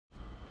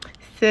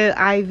So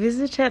I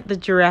visited the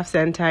Giraffe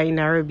Center in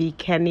Nairobi,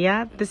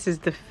 Kenya. This is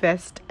the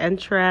first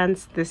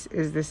entrance, this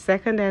is the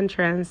second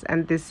entrance,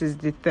 and this is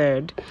the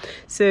third.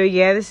 So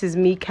yeah, this is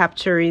me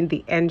capturing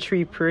the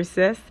entry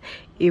process.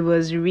 It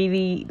was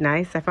really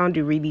nice. I found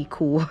it really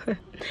cool.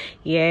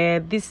 Yeah,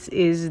 this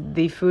is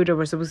the food that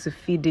we're supposed to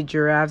feed the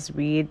giraffes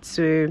with.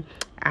 So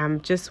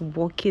I'm just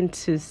walking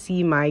to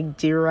see my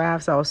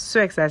giraffes. I was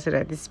so excited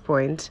at this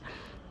point.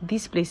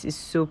 This place is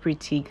so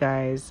pretty,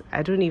 guys.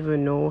 I don't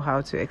even know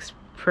how to express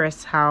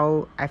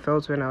how I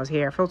felt when I was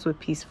here. I felt so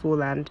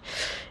peaceful and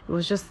it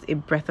was just a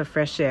breath of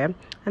fresh air.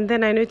 And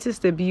then I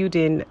noticed the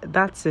building.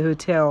 That's a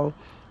hotel.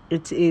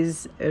 It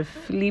is a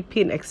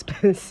flipping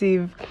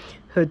expensive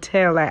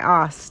hotel. I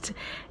asked.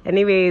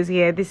 Anyways,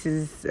 yeah, this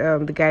is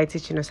the guy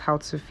teaching us how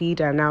to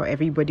feed, and now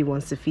everybody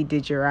wants to feed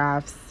the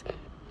giraffes.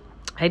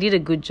 I did a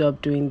good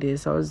job doing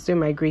this. I was doing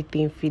my great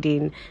thing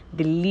feeding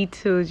the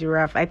little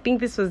giraffe. I think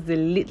this was the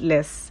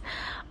littlest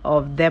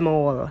of them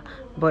all,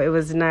 but it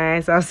was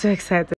nice. I was so excited.